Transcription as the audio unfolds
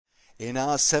In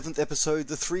our seventh episode,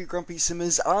 the three grumpy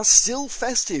simmers are still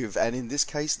festive, and in this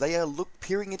case, they are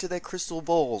peering into their crystal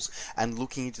balls and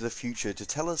looking into the future to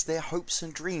tell us their hopes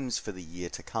and dreams for the year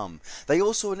to come. They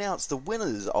also announce the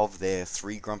winners of their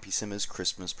Three Grumpy Simmers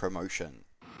Christmas promotion.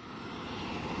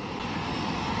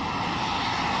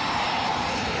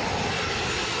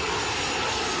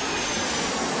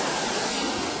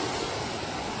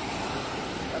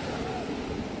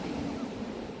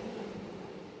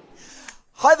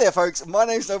 Hi there, folks. My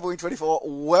name's Snowboarding24.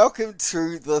 Welcome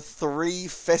to the Three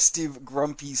Festive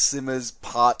Grumpy Simmers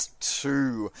Part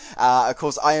 2. Of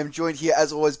course, I am joined here,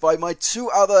 as always, by my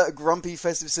two other grumpy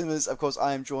festive simmers. Of course,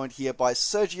 I am joined here by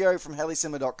Sergio from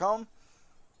helisimmer.com.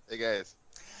 Hey, guys.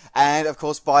 And, of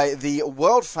course, by the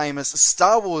world-famous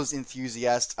Star Wars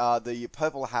enthusiast, the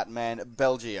Purple Hat Man,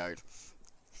 Belgiode.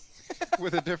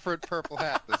 With a different purple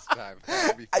hat this time. That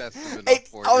would be festive enough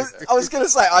for you. I was going to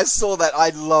say, I saw that.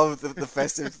 I love the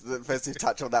festive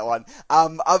touch on that one.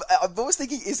 I'm always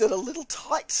thinking, is it a little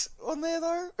tight on there,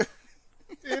 though?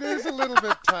 It is a little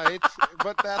bit tight,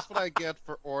 but that's what I get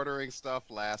for ordering stuff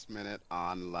last minute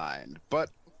online. But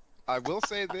I will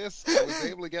say this, I was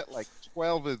able to get like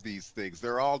 12 of these things.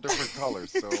 They're all different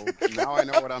colors, so now I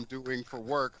know what I'm doing for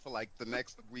work for like the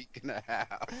next week and a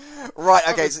half. Right,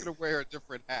 okay. I'm just going to wear a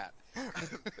different hat.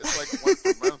 It's like once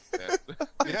a month then.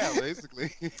 Yeah, basically.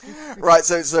 Right,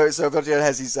 so Belgian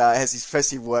has his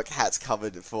festive work hats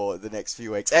covered for the next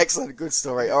few weeks. Excellent, good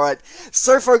story. All right,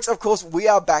 so folks, of course, we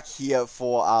are back here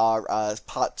for our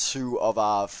part 2 of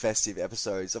our festive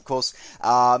episodes. Of course,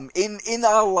 in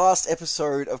our last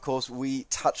episode, of course, we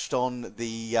touched on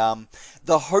the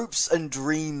hopes and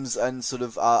dreams and sort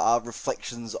of our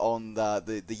reflections on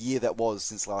the year that was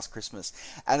since last Christmas.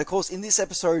 And of course, in this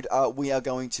episode, we are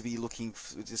going to be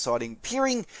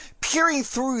peering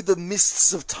through the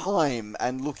mists of time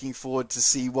and looking forward to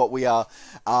see what we are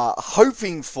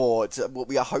hoping for, what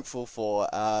we are hopeful for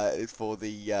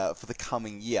the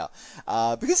coming year.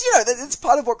 Because it's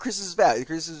part of what Christmas is about.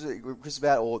 Christmas is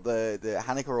about, or the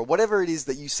Hanukkah, or whatever it is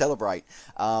that you celebrate,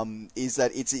 is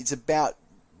that it's about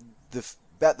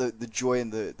the joy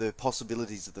and the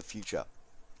possibilities of the future,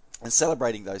 and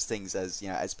celebrating those things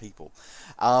as people.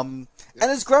 And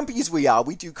as grumpy as we are,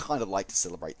 we do kind of like to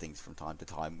celebrate things from time to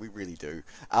time. We really do.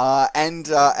 And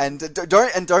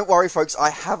don't worry, folks. I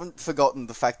haven't forgotten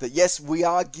the fact that yes, we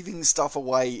are giving stuff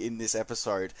away in this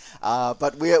episode.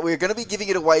 But we're going to be giving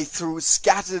it away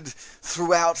scattered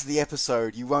throughout the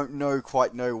episode. You won't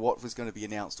quite know what was going to be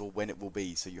announced or when it will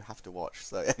be, so you have to watch.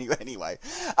 So anyway.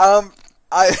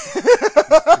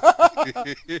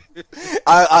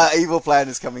 Our evil plan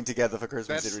is coming together for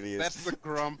Christmas. It really is. That's the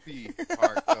grumpy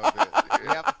part of it. We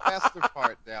have the festive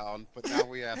part down, but now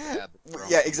we have to add the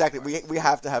grumpy. Yeah, exactly. We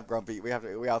have to have grumpy. We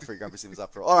are three grumpy sims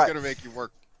after all. All right. We're gonna make you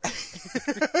work.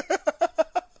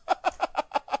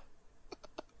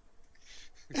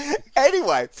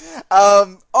 Anyway,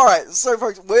 all right. So,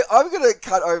 folks, I'm going to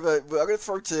cut over. I'm going to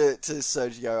throw to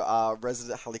Sergio, our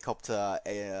resident helicopter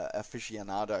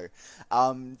aficionado,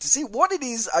 to see what it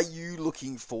is are you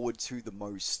looking forward to the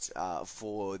most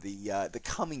for the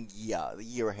coming year, the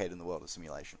year ahead in the world of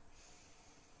simulation.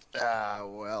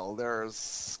 Well,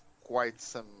 there's quite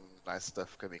some nice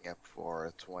stuff coming up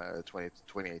for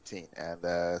 2018, and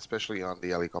especially on the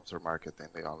helicopter market and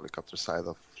the helicopter side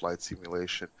of flight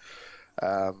simulation.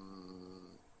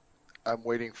 I'm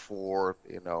waiting for,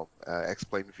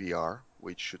 Explain VR,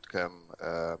 which should come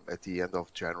at the end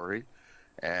of January,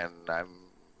 and I'm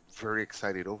very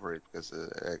excited over it because,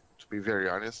 to be very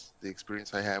honest, the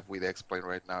experience I have with Explain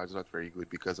right now is not very good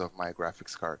because of my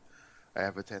graphics card. I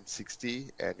have a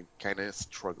 1060, and it kind of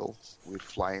struggles with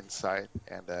fly inside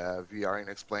and VR in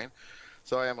Explain.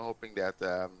 So I am hoping that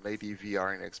maybe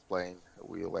VR in Explain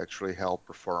will actually help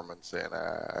performance, and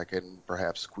I can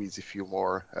perhaps squeeze a few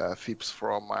more FIPS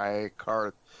from my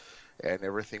card, and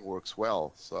everything works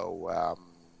well. So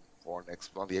on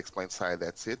the Explain side,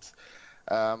 that's it.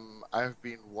 I've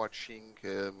been watching,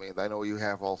 and I know you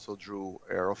have also drew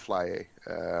Aerofly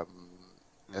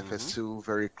FS2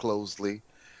 very closely,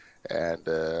 and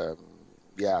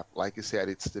like you said,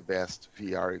 it's the best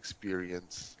VR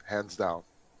experience, hands down,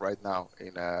 right now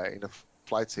in a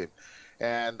flight sim.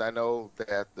 And I know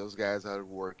that those guys are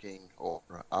working or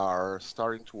are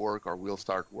starting to work or will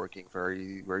start working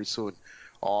very, very soon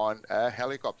on a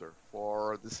helicopter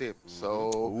for the sim.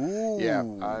 So,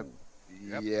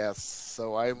 yes,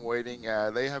 so I'm waiting.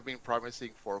 They have been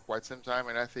promising for quite some time,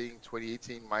 and I think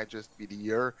 2018 might just be the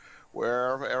year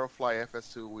where Aerofly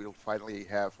FS2 will finally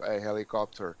have a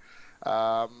helicopter.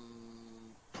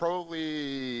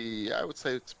 Probably, I would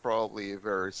say it's probably a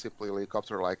very simple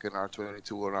helicopter like an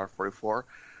R22 or an R44.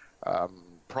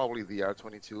 probably the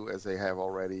R22, as they have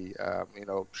already,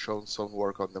 shown some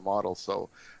work on the model. So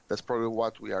that's probably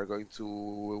what we are going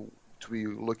to be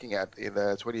looking at in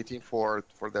the 2018 for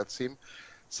that sim.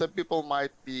 Some people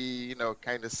might be,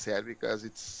 kind of sad because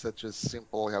it's such a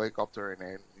simple helicopter and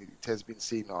it has been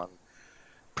seen on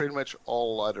pretty much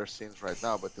all other scenes right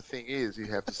now. But the thing is, you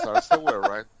have to start somewhere,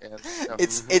 right? And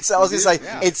it's. I was gonna say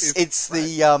yeah, it's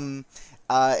right.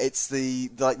 it's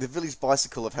the village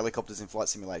bicycle of helicopters in flight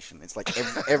simulation. It's like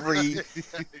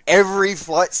every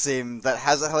flight sim that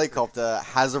has a helicopter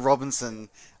has a Robinson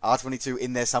R22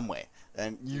 in there somewhere,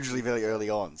 and usually very early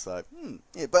on. So,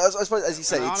 yeah. But I suppose, as you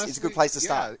say, Honestly, it's a good place to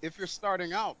start. Yeah, if you're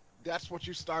starting out, that's what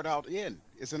you start out in.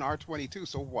 It's an R22.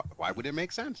 So why would it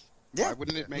make sense? Yeah. Why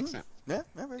wouldn't it make sense? Yeah,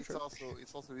 very it's true.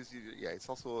 also easy. Yeah, it's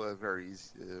also a very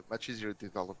easy, much easier to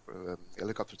develop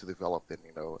helicopter to develop than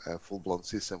a full-blown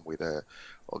system with a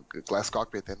glass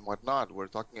cockpit and whatnot. We're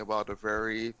talking about a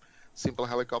very simple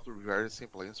helicopter with very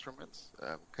simple instruments,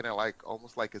 kind of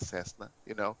almost like a Cessna,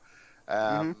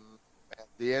 and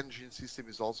the engine system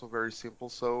is also very simple.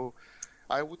 So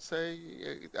I would say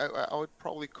I would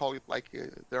probably call it like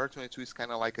the R22 is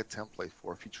kind of like a template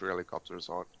for future helicopters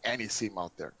on any sim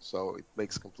out there. So it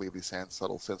makes completely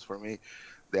subtle sense for me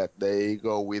that they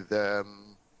go with the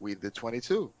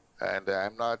 22, and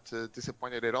I'm not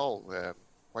disappointed at all.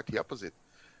 Quite the opposite.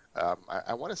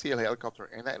 I want to see a helicopter,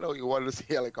 and I know you want to see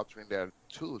a helicopter in there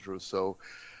too, Drew. So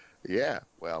yeah,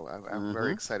 well, I'm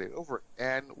very excited over it.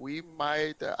 And we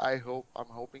might. I'm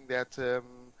hoping that.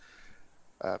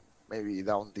 Maybe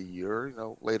down the year,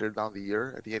 later down the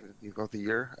year, at the end of the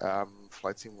year,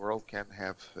 Flight Sim World can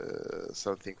have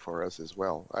something for us as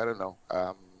well. I don't know.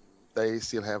 They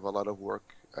still have a lot of work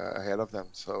ahead of them,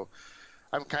 so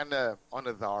I'm kind of on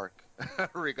the dark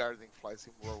regarding Flight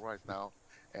Sim World right now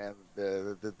and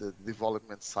the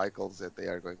development cycles that they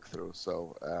are going through.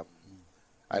 So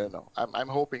I don't know. I'm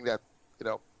hoping that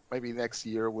maybe next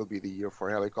year will be the year for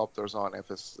helicopters on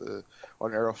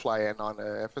on Aerofly and on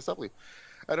FSW.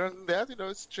 Other than that,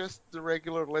 it's just the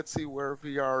regular. Let's see where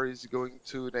VR is going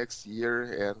to next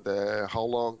year and how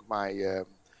long my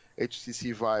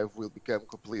HTC Vive will become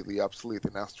completely obsolete,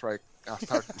 and I'll start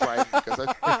crying because I'm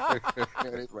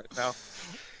at it right now.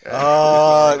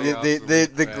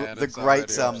 The great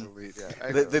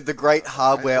the great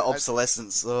hardware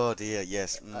obsolescence. Oh dear,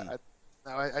 yes.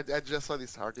 I just saw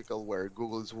this article where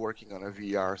Google is working on a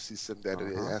VR system that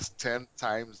has 10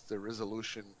 times the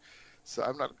resolution. So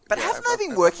I'm not. But haven't they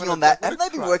been working on that? Haven't they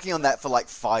been working on that for like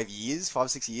 5 years,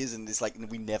 6 years, and it's like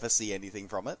we never see anything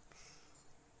from it?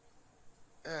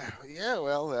 Yeah,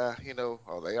 well,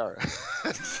 they are.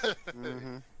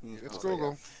 It's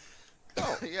Google.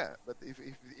 Oh, yeah, but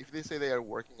if they say they are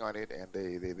working on it and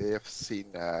they have seen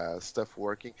stuff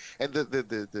working, and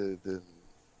the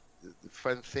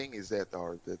fun thing is that,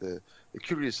 or the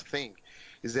curious thing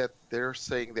is that they're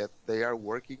saying that they are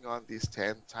working on this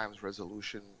 10 times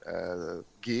resolution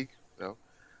gig,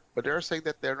 but they're saying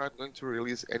that they're not going to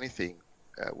release anything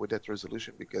with that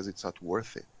resolution because it's not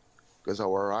worth it, because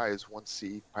our eyes won't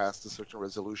see past a certain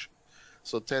resolution.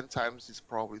 So 10 times is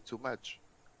probably too much.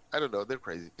 I don't know. They're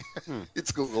crazy.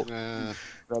 It's Google.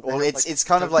 Well, it's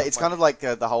kind of like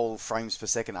the whole frames per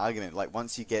second argument. Like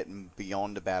once you get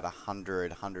beyond about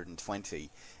 100, 120,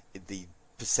 the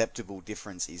perceptible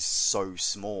difference is so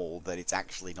small that it's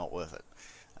actually not worth it.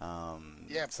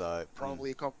 So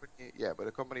probably a company. Yeah, but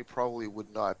a company probably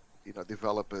would not,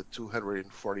 develop a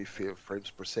 240 frames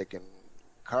per second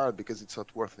card because it's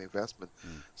not worth an investment.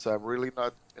 So I'm really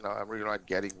not,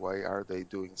 getting why are they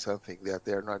doing something that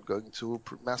they're not going to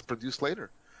mass produce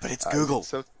later. But it's Google.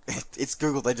 It's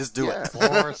Google. They just do it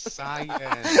for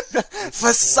science.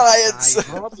 For science.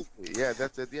 Probably. Yeah,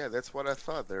 that's it. Yeah, that's what I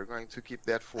thought. They're going to keep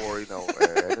that for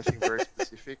anything very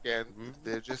specific, and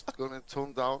they're just going to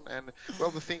tone down. And well,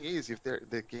 the thing is, if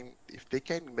they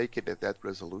can make it at that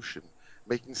resolution,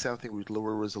 making something with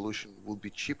lower resolution will be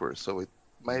cheaper. So it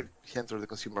might enter the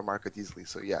consumer market easily.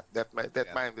 So yeah, that might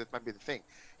be the thing.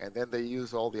 And then they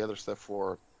use all the other stuff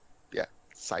for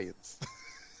science.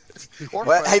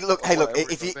 Well, hey, look.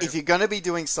 If you're going to be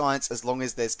doing science, as long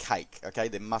as there's cake, okay,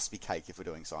 there must be cake if we're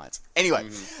doing science. Anyway,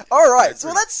 all right.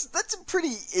 So that's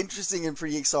pretty interesting and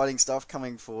pretty exciting stuff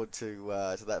coming forward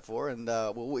to that for, and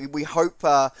we hope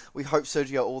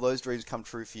Sergio, all those dreams come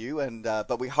true for you, and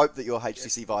but we hope that your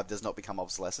HTC Vive does not become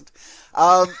obsolescent.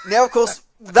 Now, of course.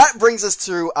 that brings us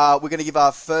to, we're going to give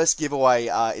our first giveaway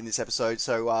in this episode.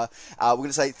 So we're going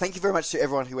to say thank you very much to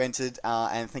everyone who entered,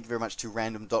 and thank you very much to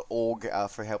random.org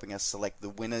for helping us select the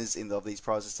winners of these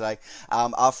prizes today.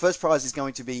 Our first prize is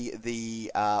going to be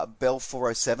the Bell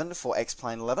 407 for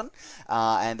X-Plane 11,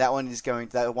 and that one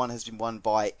has been won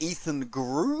by Ethan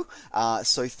Guru.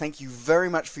 So thank you very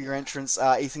much for your entrance,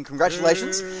 Ethan.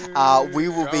 Congratulations. We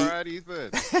will be all right,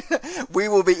 Ethan. we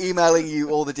will be emailing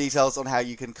you all the details on how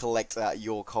you can collect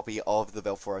your copy of the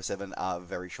Bell 407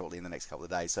 very shortly in the next couple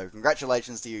of days. So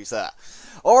congratulations to you, sir.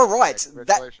 All right,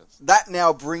 that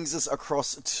now brings us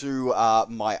across to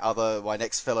my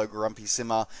next fellow grumpy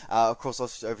simmer. Of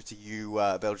course, over to you,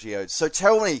 Belgio. So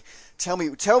tell me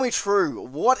true.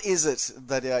 What is it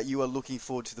that you are looking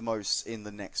forward to the most in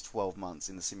the next 12 months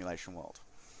in the simulation world?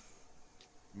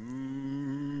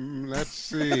 Let's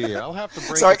see. I'll have to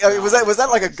break. Sorry, it down. was that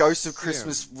like a Ghost of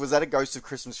Christmas? Was that a Ghost of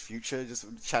Christmas Future just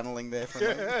channeling there for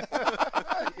a moment?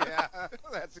 Yeah,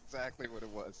 that's exactly what it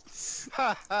was.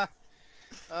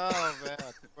 Oh man.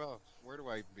 Well, where do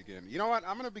I begin? You know what?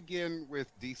 I'm gonna begin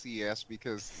with DCS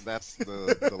because that's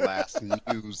the last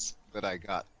news that I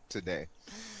got today.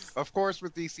 Of course,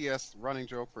 with DCS, running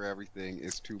joke for everything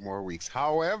is 2 more weeks.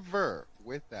 However,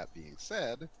 with that being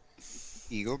said,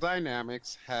 Eagle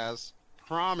Dynamics has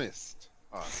promised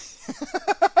us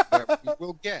that we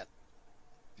will get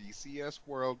DCS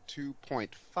World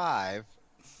 2.5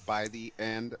 by the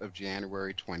end of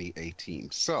January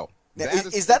 2018. So now,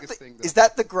 is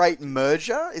that the great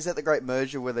merger? Is that the great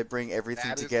merger where they bring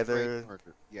everything together?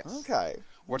 Yes. Okay.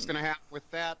 What's going to happen with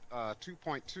that?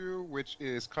 2.2, which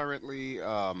is currently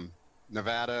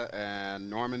Nevada and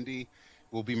Normandy,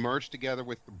 will be merged together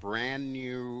with the brand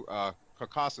new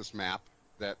Caucasus map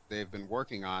that they've been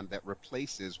working on that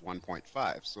replaces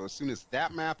 1.5. So as soon as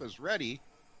that map is ready,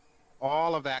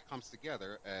 all of that comes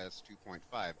together as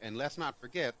 2.5. And let's not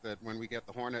forget that when we get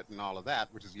the Hornet and all of that,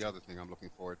 which is the other thing I'm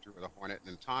looking forward to, the Hornet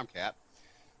and Tomcat,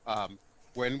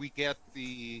 when we get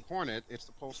the Hornet, it's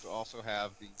supposed to also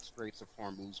have the Straits of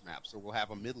Hormuz map. So we'll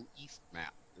have a Middle East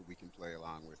map that we can play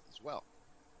along with as well.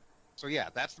 So yeah,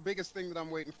 that's the biggest thing that I'm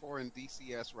waiting for in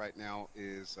DCS right now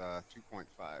is 2.5.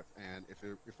 And if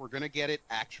we're going to get it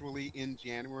actually in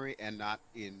January and not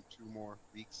in 2 more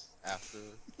weeks after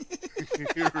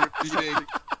repeating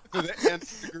to the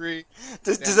nth degree.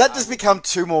 Does that just become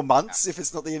 2 more months if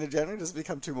it's not the end of January? Does it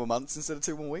become 2 more months instead of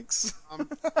 2 more weeks? No,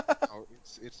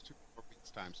 it's 2 more weeks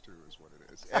times 2 is what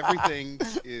it is. Everything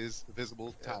is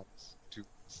visible times 2.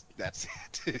 That's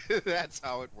it. That's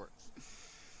how it works.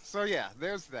 So yeah,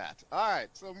 there's that. All right,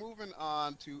 so moving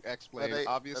on to X-Plane.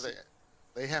 Obviously,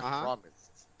 they have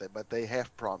promised, but they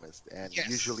have promised, and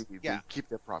usually we keep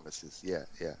their promises. Yeah.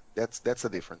 That's the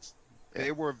difference. Yeah.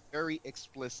 They were very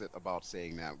explicit about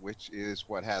saying that, which is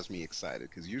what has me excited.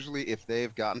 Because usually, if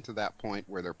they've gotten to that point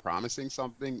where they're promising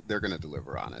something, they're going to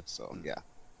deliver on it. So yeah.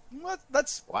 What?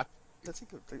 That's a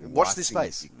good thing. Watch this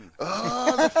space.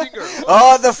 Oh, the finger.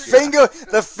 Oh,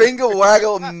 the finger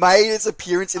waggle made its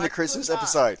appearance in the Christmas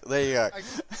episode. There you go. I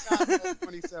can't let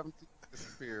 2017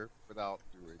 disappear without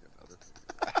doing another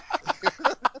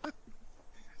thing.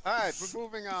 All right, but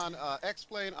moving on.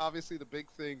 X-Plane, obviously the big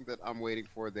thing that I'm waiting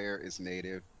for there is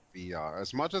native VR.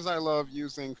 As much as I love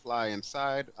using Fly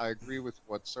Inside, I agree with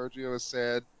what Sergio has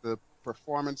said. The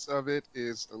performance of it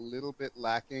is a little bit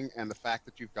lacking, and the fact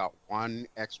that you've got 1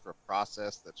 extra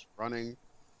process that's running,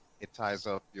 it ties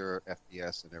up your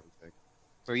FPS and everything.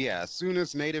 So yeah, as soon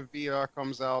as native VR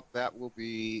comes out, that will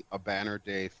be a banner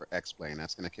day for X-Plane.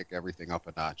 That's going to kick everything up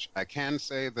a notch. I can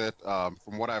say that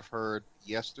from what I've heard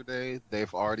yesterday,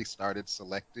 they've already started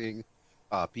selecting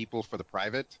people for the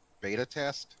private beta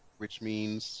test, which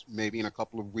means maybe in a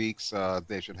couple of weeks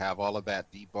they should have all of that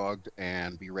debugged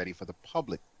and be ready for the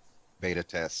public beta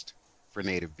test for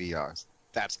native VRs.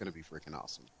 That's going to be freaking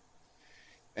awesome.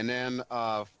 And then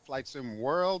Flight Sim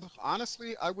World.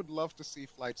 Honestly, I would love to see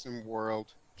Flight Sim World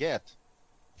get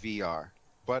VR.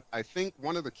 But I think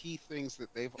one of the key things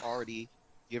that they've already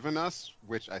given us,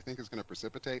 which I think is going to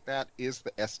precipitate that, is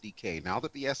the SDK. Now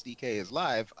that the SDK is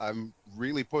live, I'm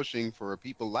really pushing for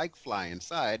people like Fly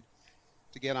Inside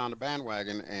to get on the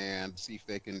bandwagon and see if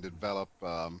they can develop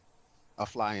a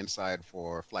Fly Inside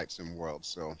for Flight Sim World.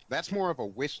 So that's more of a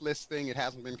wish list thing. It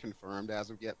hasn't been confirmed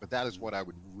as of yet, but that is what I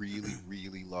would really,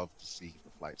 really love to see for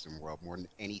Flight Sim World more than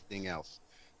anything else.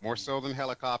 More so than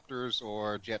helicopters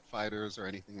or jet fighters or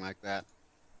anything like that.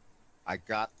 I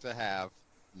got to have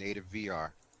native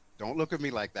VR. Don't look at me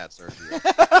like that, Sergio.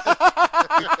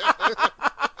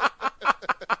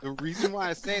 The reason why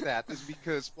I say that is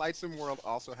because Flight Sim World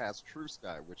also has True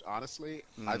Sky, which honestly,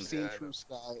 I've seen True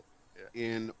Sky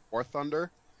in War Thunder,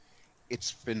 it's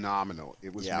phenomenal.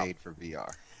 It was Yeah. made for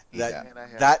VR. That Yeah. And I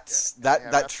have,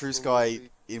 that True Sky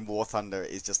absolutely- in War Thunder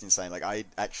is just insane. Like I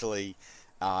actually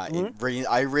Mhm.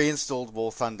 I reinstalled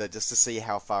War Thunder just to see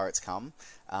how far it's come.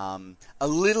 A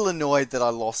little annoyed that I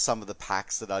lost some of the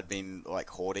packs that I'd been like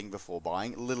hoarding before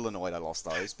buying. A little annoyed I lost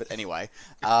those, but anyway.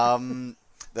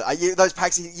 Those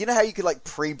packs, you know how you could like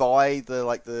pre-buy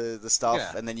the stuff,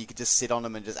 Yeah. and then you could just sit on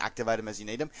them and just activate them as you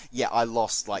need them. Yeah, I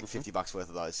lost like $50 worth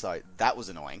of those, so that was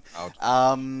annoying.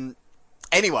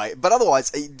 Anyway, but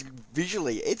otherwise,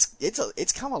 visually,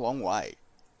 it's come a long way.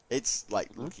 It's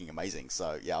like looking amazing.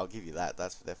 So yeah, I'll give you that.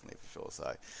 That's definitely for sure.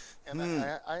 So. And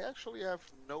I actually have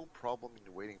no problem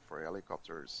in waiting for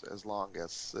helicopters as long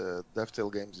as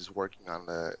DevTale Games is working on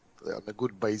a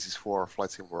good basis for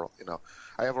Flight Sim World. You know,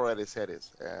 I have already said it.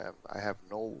 I have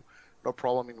no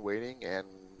problem in waiting and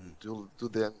do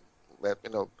them let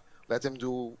them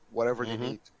do whatever they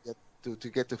need to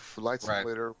get the Flight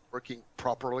Simulator working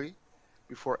properly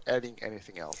before adding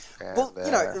anything else. And, Well,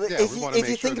 you know, if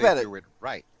you think about it,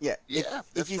 right. yeah, Yeah,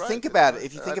 if you that's think right, about that's it,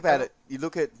 if you right. think about it, you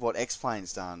look at what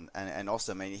X-Plane's done, and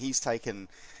Austin. I mean, he's taken,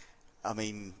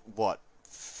 what,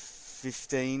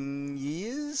 15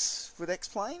 years with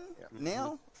X-Plane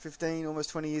now? 15,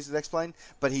 almost 20 years with X-Plane,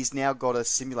 but he's now got a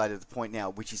simulator to the point now,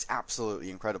 which is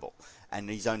absolutely incredible. And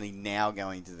he's only now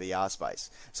going to the VR space.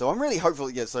 So I'm really hopeful.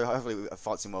 Yeah, so hopefully a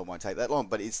Flight Sim World won't take that long.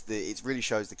 But it really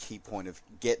shows the key point of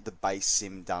get the base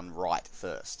sim done right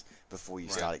first before you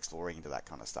start exploring into that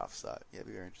kind of stuff. So yeah, it'll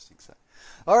be very interesting. So,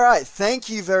 all right, thank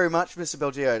you very much, Mr.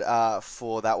 Belgio,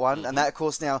 for that one. And that, of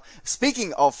course, now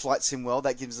speaking of Flight Sim World,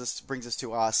 that brings us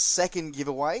to our second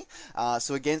giveaway.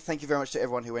 So again, thank you very much to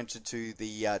everyone who entered to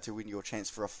win your chance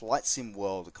for a Flight Sim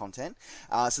World content.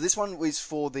 So this one was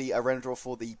for the random draw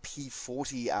for the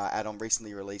P40 add-on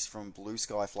recently released from Blue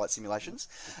Sky Flight Simulations.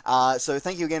 So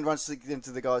thank you again once again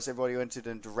to the guys, everybody who entered,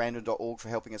 and to random.org for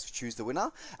helping us choose the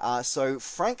winner. So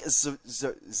Frank I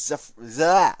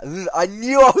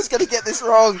knew I was going to get this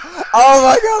wrong. Oh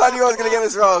my god, I knew I was going to get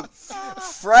this wrong.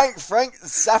 Frank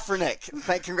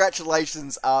Zafranek,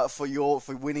 congratulations for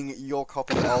winning your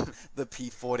copy of the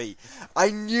P40.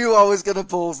 I knew I was going to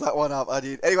balls that one up. I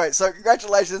did. Anyway, so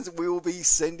congratulations. We will be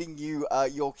sending you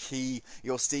your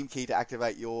Steam key to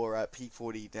activate your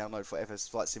P40 download for FS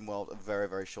Flight Sim World very,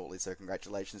 very shortly. So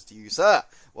congratulations to you, sir.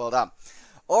 Well done.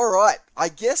 All right, I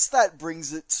guess that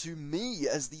brings it to me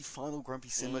as the final Grumpy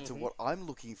Simmer to what I'm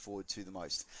looking forward to the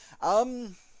most.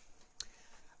 I'm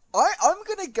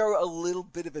going to go a little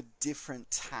bit of a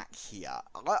different tack here.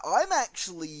 I'm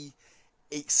actually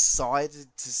excited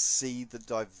to see the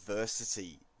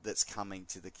diversity that's coming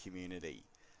to the community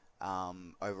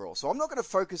overall. So I'm not going to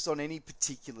focus on any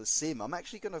particular sim. I'm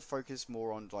actually going to focus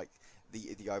more on like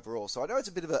the overall. So I know it's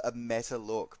a bit of a meta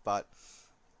look, but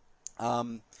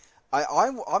I'm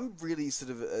really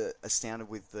sort of astounded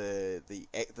with the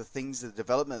things, the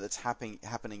development that's happening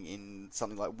in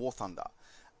something like War Thunder,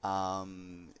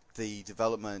 the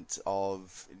development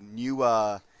of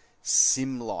newer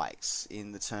sim likes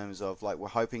in the terms of like we're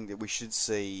hoping that we should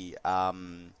see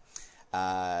Capcom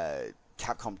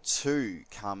 2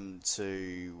 come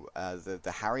to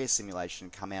the Harrier simulation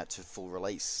come out to full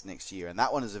release next year, and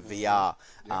that one is a VR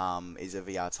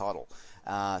title.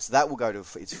 So that will go to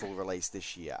its full release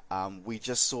this year. We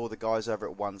just saw the guys over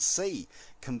at 1C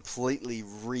completely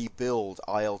rebuild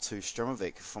IL-2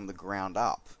 Stromovic from the ground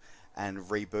up and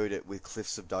reboot it with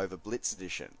Cliffs of Dover Blitz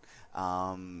Edition,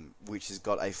 which has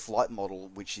got a flight model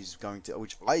which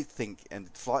I think, and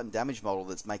flight and damage model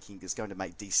that's going to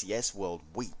make DCS World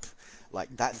weep.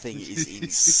 Like that thing is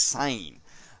insane.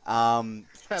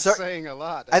 That's saying a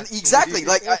lot. And exactly,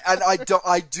 like,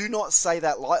 I do not say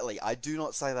that lightly.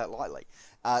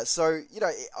 So you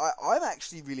know, I'm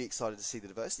actually really excited to see the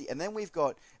diversity, and then we've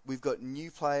got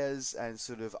new players and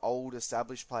sort of old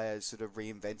established players sort of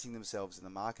reinventing themselves in the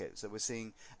market. So we're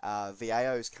seeing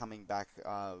VAOs coming back,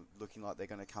 looking like they're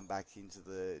going to come back into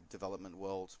the development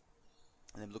world.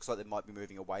 And it looks like they might be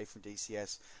moving away from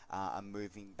DCS and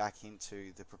moving back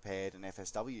into the prepared and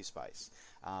FSW space.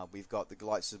 We've got the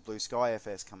likes of Blue Sky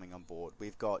FS coming on board.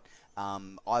 We've got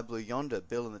iBlue Yonder,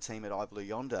 Bill and the team at iBlue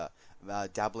Yonder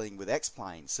dabbling with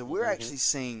X-Plane. So we're actually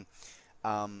seeing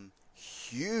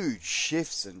huge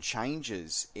shifts and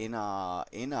changes in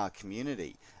our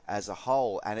community as a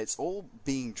whole, and it's all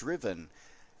being driven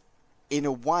in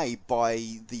a way by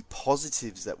the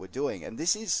positives that we're doing. And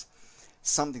this is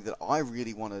something that I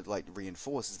really want to like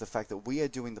reinforce, is the fact that we are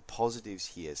doing the positives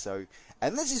here. So,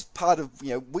 and this is part of,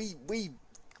 you know, we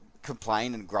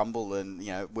complain and grumble and,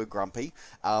 you know, we're grumpy,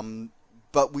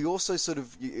 but we also sort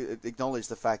of acknowledge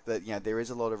the fact that, you know, there is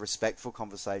a lot of respectful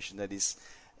conversation that is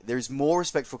there is more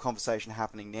respectful conversation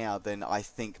happening now than I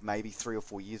think maybe 3 or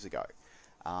 4 years ago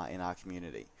in our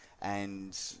community,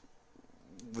 and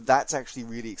that's actually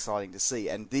really exciting to see.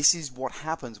 And this is what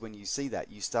happens when you see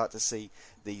that. You start to see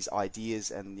these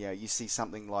ideas, and you see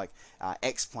something like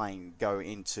X-Plane go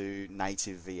into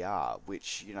native VR,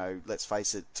 which, let's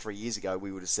face it, 3 years ago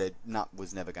we would have said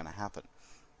was never going to happen.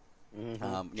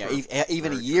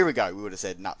 Even a year ago we would have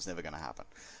said was never going to happen.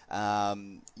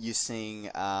 You're seeing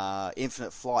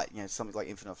Infinite Flight, something like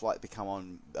Infinite Flight become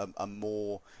on a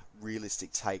more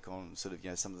realistic take on sort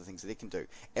of some of the things that it can do.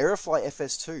 Aerofly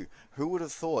FS2, who would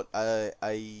have thought a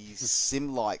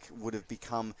sim like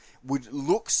would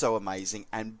look so amazing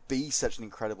and be such an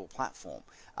incredible platform?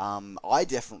 I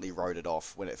definitely wrote it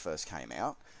off when it first came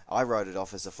out. I wrote it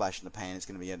off as a flash in the pan. It's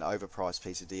going to be an overpriced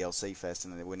piece of DLC fest,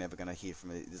 and we're never going to hear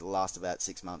from it. It'll last about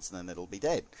 6 months, and then it'll be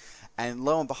dead. And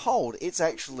lo and behold, it's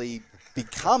actually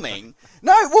becoming...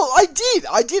 No, well, I did.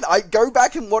 I go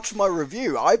back and watch my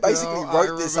review. I basically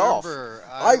wrote this off.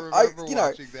 I remember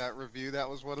watching that review. That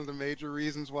was one of the major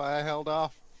reasons why I held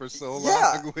off for so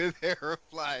long with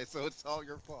Aerofly, so it's all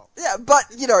your fault. Yeah, but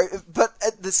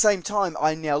at the same time,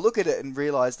 I now look at it and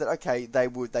realize that okay,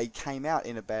 they came out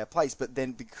in a bad place, but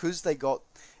then because they got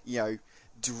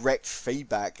direct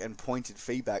feedback and pointed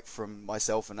feedback from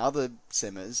myself and other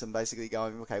simmers, and basically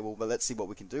going, okay, well, let's see what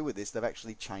we can do with this. They've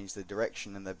actually changed the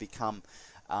direction, and they've become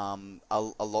a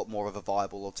lot more of a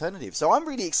viable alternative. So I'm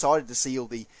really excited to see all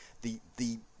the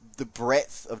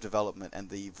breadth of development and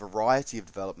the variety of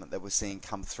development that we're seeing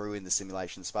come through in the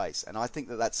simulation space. And I think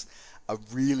that that's a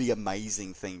really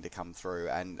amazing thing to come through.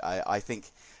 And I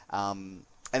think, and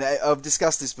I've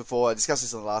discussed this before, I discussed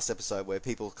this on the last episode, where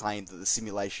people claim that the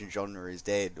simulation genre is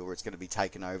dead, or it's going to be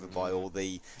taken over by all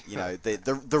the,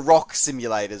 the rock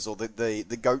simulators or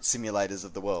the goat simulators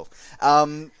of the world.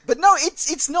 But no,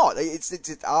 it's not.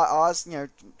 It's ours,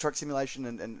 truck simulation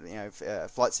and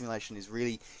flight simulation is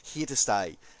really here to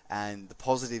stay. And the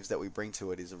positives that we bring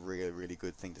to it is a really, really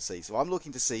good thing to see. So I'm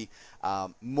looking to see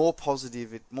more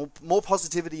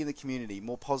positivity in the community,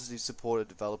 more positive support of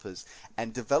developers,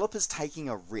 and developers taking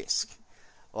a risk.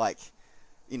 Like,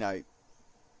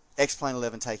 X-Plane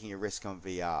 11 taking a risk on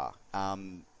VR.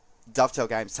 Dovetail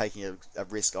Games taking a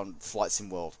risk on Flight Sim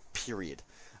World, period.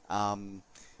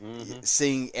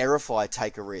 Seeing Aerofly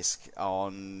take a risk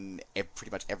on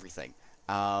pretty much everything.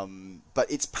 But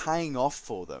it's paying off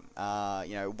for them.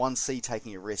 1C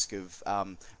taking a risk of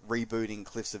rebooting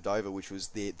Cliffs of Dover, which was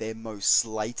their most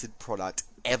slated product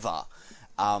ever.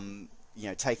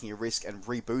 Taking a risk and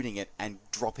rebooting it and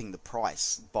dropping the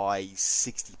price by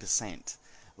 60%.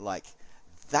 Like,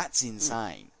 that's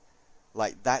insane.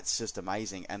 Like, that's just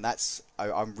amazing, and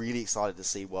I'm really excited to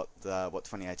see what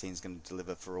 2018 is going to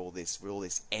deliver for all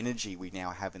this energy we now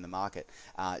have in the market.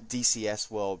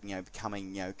 DCS World,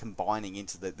 combining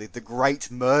into the great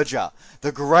merger,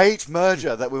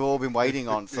 that we've all been waiting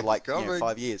on for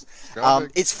 5 years.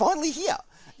 It's finally here.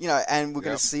 And we're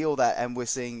going to see all that, and we're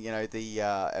seeing,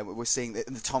 we're seeing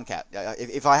the Tomcat.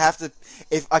 If I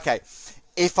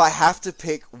have to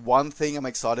pick one thing I'm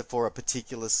excited for, a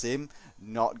particular sim,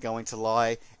 not going to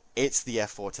lie, it's the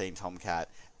F-14 Tomcat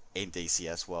in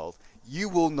DCS World. You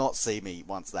will not see me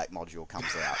once that module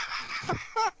comes out.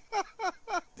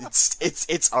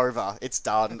 It's over. It's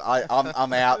done.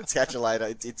 I'm out. Catch you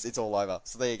later. It's all over.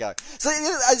 So there you go. So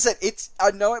as I said, I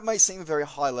know it may seem a very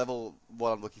high level what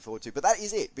I'm looking forward to, but that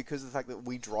is it because of the fact that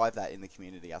we drive that in the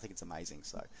community. I think it's amazing.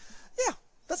 So yeah,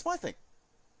 that's my thing.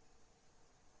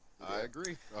 I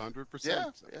agree, 100%.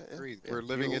 Yeah, I agree. We're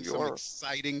living in some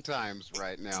exciting times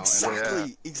right now.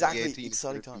 Exactly.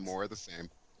 Exciting times. More of the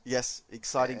same. Yes,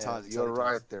 exciting times. You're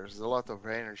right. There's a lot of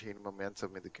energy and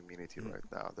momentum in the community right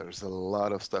now. There's a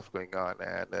lot of stuff going on,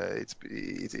 and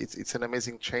it's an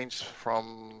amazing change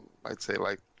from, I'd say,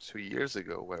 2 years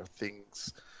ago, where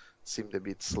things seemed a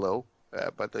bit slow,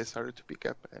 but they started to pick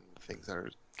up, and things are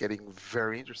getting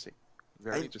very interesting.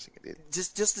 Very interesting indeed.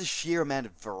 Just the sheer amount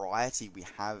of variety we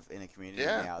have in a community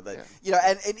now. That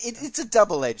and it's a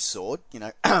double-edged sword.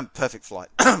 Perfect flight.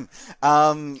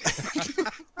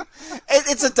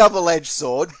 It's a double-edged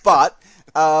sword, but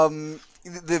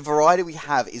the variety we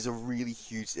have is a really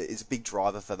huge, is a big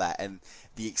driver for that, and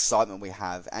the excitement we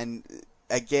have. And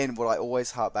again, what I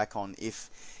always harp back on, if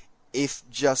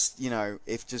just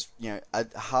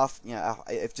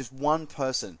one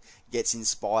person gets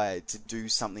inspired to do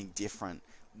something different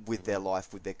with their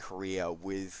life, with their career,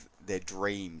 with their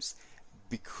dreams,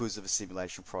 because of a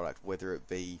simulation product, whether it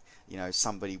be,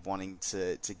 somebody wanting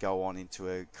to go on into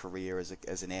a career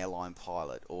as an airline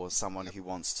pilot, or someone who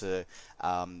wants to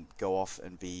go off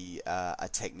and be a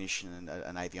technician,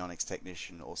 an avionics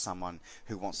technician, or someone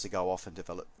who wants to go off and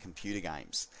develop computer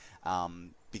games,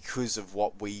 because of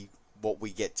what we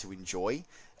get to enjoy.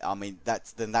 I mean,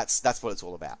 that's what it's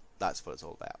all about. That's what it's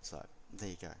all about. So there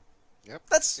you go. Yep.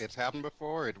 It's happened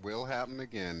before. It will happen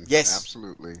again. Yes.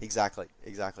 Absolutely. Exactly.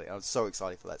 I was so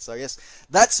excited for that. So yes,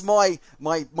 that's my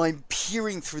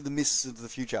peering through the mists of the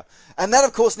future. And that,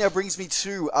 of course, now brings me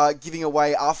to giving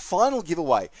away our final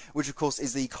giveaway, which, of course,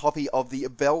 is the copy of the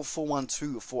Bell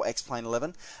 412 for X-Plane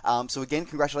 11. So again,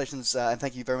 congratulations and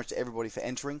thank you very much to everybody for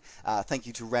entering. Thank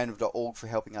you to random.org for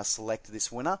helping us select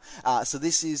this winner. So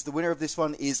the winner of this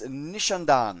one is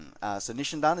Nishandan. So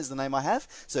Nishandan is the name I have.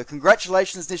 So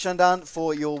congratulations, Nishandan,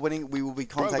 for your winning. We will be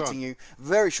contacting you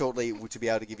very shortly to be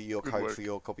able to give you your code for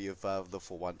your copy of the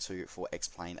 412 for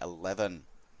X-Plane 11.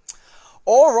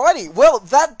 Alrighty, well,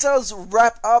 that does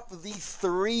wrap up the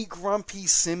 3 Grumpy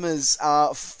Simmers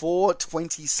for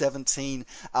 2017.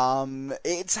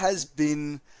 It's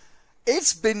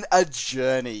been a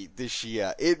journey this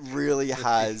year. It really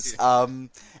has.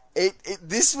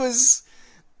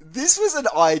 This was an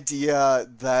idea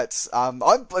that I'm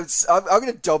going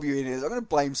to dob you in. I'm going to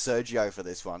blame Sergio for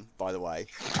this one, by the way.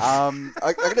 I'm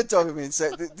going to dob him in.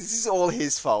 So this is all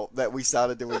his fault that we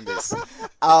started doing this.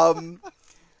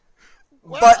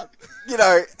 But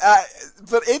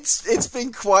but it's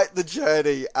been quite the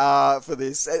journey for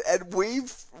this, and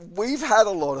we've had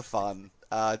a lot of fun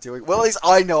doing. Well, at least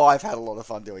I know I've had a lot of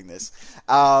fun doing this.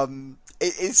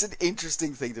 It's an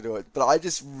interesting thing to do it, but I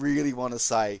just really want to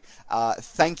say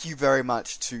thank you very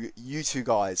much to you two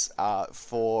guys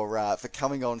for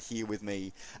coming on here with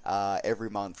me every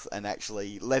month and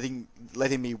actually letting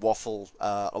me waffle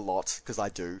a lot, because I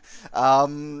do.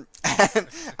 And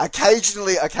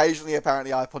occasionally,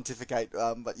 apparently I pontificate,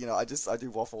 but I do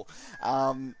waffle.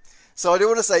 So I do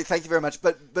want to say thank you very much,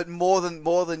 but more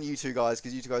than you two guys,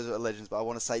 because you two guys are legends, but I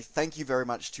want to say thank you very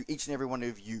much to each and every one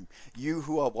of you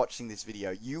who are watching this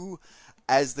video. You,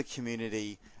 as the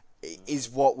community, is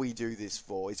what we do this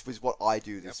for. It's what I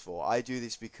do this for. I do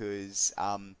this because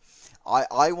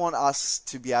I want us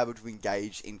to be able to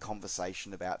engage in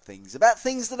conversation about things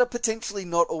that are potentially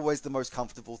not always the most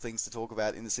comfortable things to talk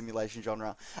about in the simulation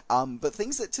genre, but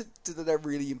things that are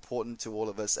really important to all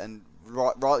of us, and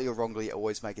rightly or wrongly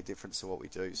always make a difference to what we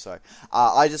do. So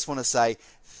I just want to say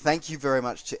thank you very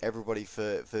much to everybody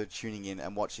for tuning in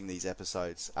and watching these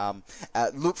episodes. I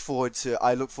look forward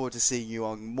to seeing you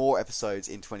on more episodes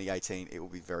in 2018. It will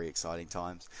be very exciting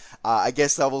times. I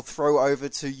guess I will throw over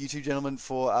to you two gentlemen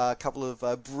for a couple of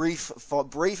brief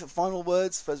final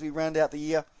words as we round out the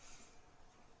year.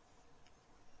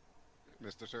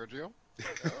 Mr. Sergio?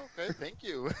 Okay, thank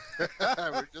you.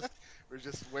 We're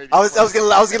just waiting. I was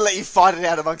gonna let you fight it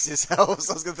out amongst yourselves.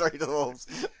 I was gonna throw you to the wolves.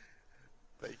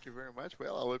 Thank you very much.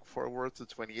 Well, I look forward to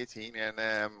 2018,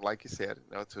 and like you said,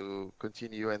 to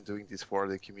continue and doing this for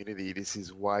the community. This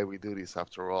is why we do this,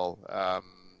 after all,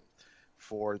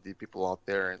 for the people out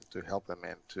there, and to help them,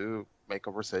 and to make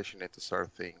conversation, and to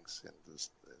start things, and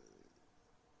just,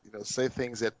 say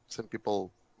things that some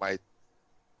people might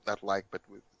not like, but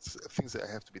with things that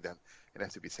have to be done and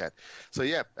have to be said. So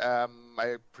yeah, I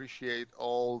appreciate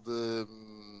all the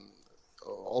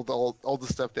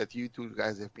stuff that you two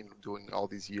guys have been doing all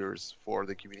these years for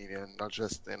the community, and not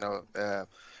just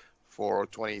for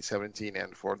 2017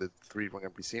 and for the 3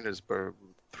 Grumpy Simmers, but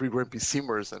 3 Grumpy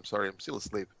Simmers. I'm sorry, I'm still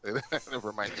asleep.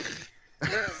 Never mind.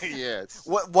 Yeah.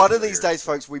 One of these days,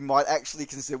 folks, we might actually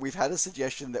consider. We've had a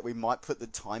suggestion that we might put the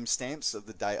timestamps of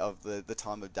the day of the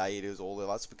time of day it is all of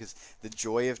us, because the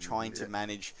joy of trying to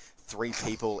manage 3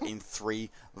 people in 3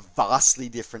 vastly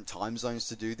different time zones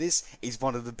to do this is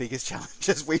one of the biggest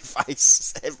challenges we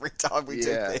face every time we do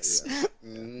this. Yeah.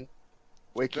 Mm-hmm.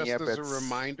 Waking Just up as a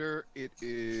reminder, it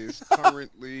is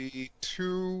currently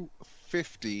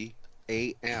 2:50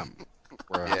 a.m.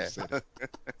 where I'm sitting.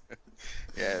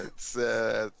 Yeah, it's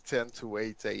 10 to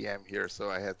 8 a.m. here, so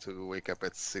I had to wake up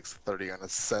at 6:30 on a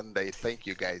Sunday. Thank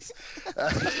you, guys.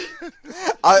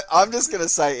 I'm just gonna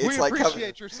say we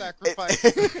appreciate your sacrifice.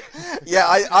 Yeah,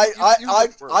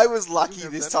 I was lucky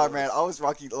this time round. I was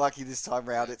lucky this time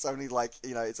round. It's only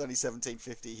it's only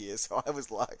 17:50 here, so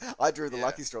I drew the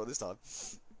lucky straw this time.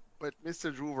 But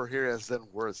Mr. Droover here has done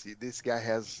worse. This guy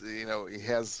has, he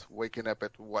has waken up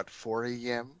at what, 4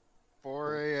 a.m.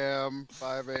 4 a.m.,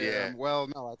 5 a.m. Yeah. Well,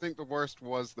 no, I think the worst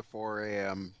was the 4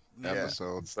 a.m.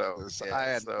 episodes. So, 'Cause yeah, I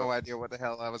had so no idea what the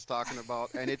hell I was talking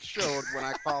about, and it showed when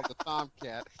I called the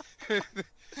Tomcat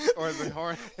or the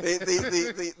Hornet. The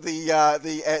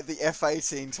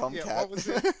F-18 Yeah, Tomcat. what was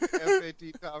it?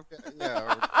 F-18 Tomcat.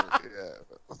 Yeah,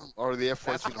 or the that's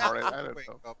F-14 what Hornet. happens I when you don't wake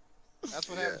know. up. That's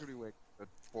what Yeah. happens when you wake up at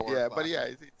 4 Yeah, o'clock. but yeah,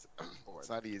 it's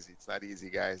not easy. It's not easy,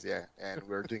 guys. Yeah, and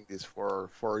we're doing this for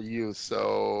you.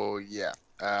 So yeah.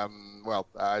 Well,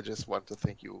 I just want to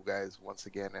thank you guys once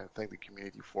again and thank the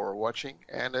community for watching.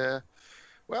 And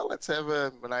well, let's have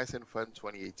a nice and fun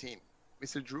 2018.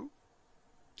 Mr. Drew?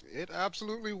 It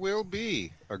absolutely will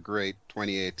be a great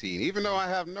 2018. Even though I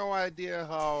have no idea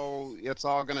how it's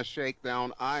all going to shake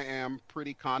down, I am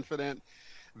pretty confident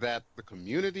that the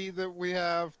community that we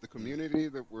have, the community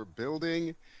that we're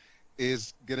building,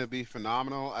 is going to be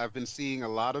phenomenal. I've been seeing a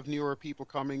lot of newer people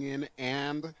coming in,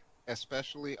 and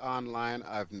especially online,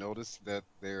 I've noticed that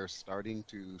they're starting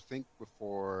to think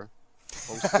before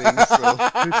posting. So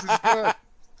this is good.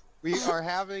 We are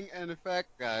having an effect,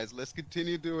 guys. Let's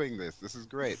continue doing this. This is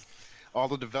great. All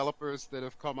the developers that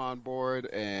have come on board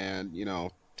and,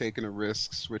 taken a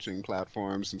risk, switching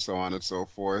platforms and so on and so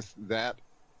forth, that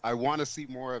I want to see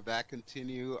more of that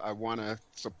continue. I want to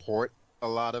support a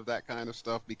lot of that kind of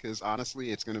stuff because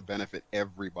honestly, it's going to benefit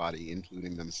everybody,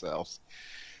 including themselves.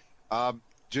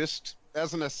 Just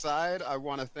as an aside, I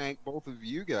want to thank both of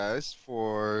you guys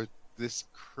for this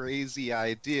crazy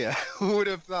idea. Who would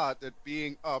have thought that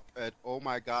being up at oh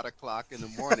my god o'clock in the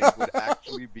morning would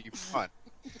actually be fun?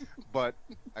 But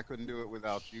I couldn't do it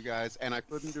without you guys, and I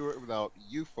couldn't do it without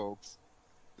you folks,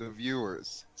 the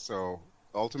viewers. So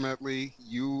ultimately,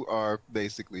 you are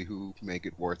basically who make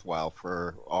it worthwhile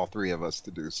for all three of us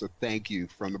to do. So thank you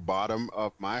from the bottom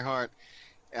of my heart.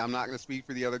 I'm not going to speak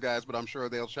for the other guys, but I'm sure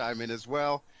they'll chime in as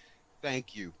well.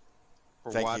 Thank you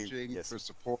for watching, Yes. for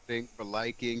supporting, for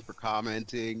liking, for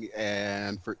commenting,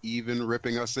 and for even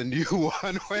ripping us a new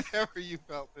one whenever you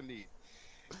felt the need.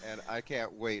 And I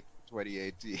can't wait for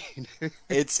 2018.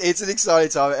 It's an exciting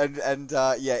time, and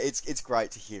yeah, it's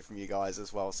great to hear from you guys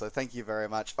as well. So thank you very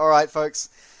much. All right, folks.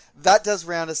 That does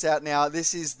round us out now.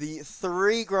 This is the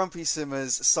three Grumpy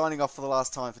Simmers signing off for the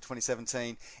last time for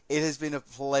 2017. It has been a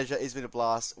pleasure. It's been a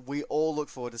blast. We all look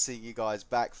forward to seeing you guys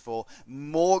back for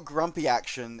more Grumpy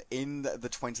action in the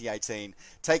 2018.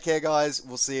 Take care, guys.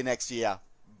 We'll see you next year.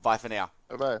 Bye for now.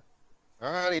 Bye-bye.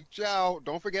 Alrighty, ciao.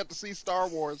 Don't forget to see Star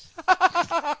Wars.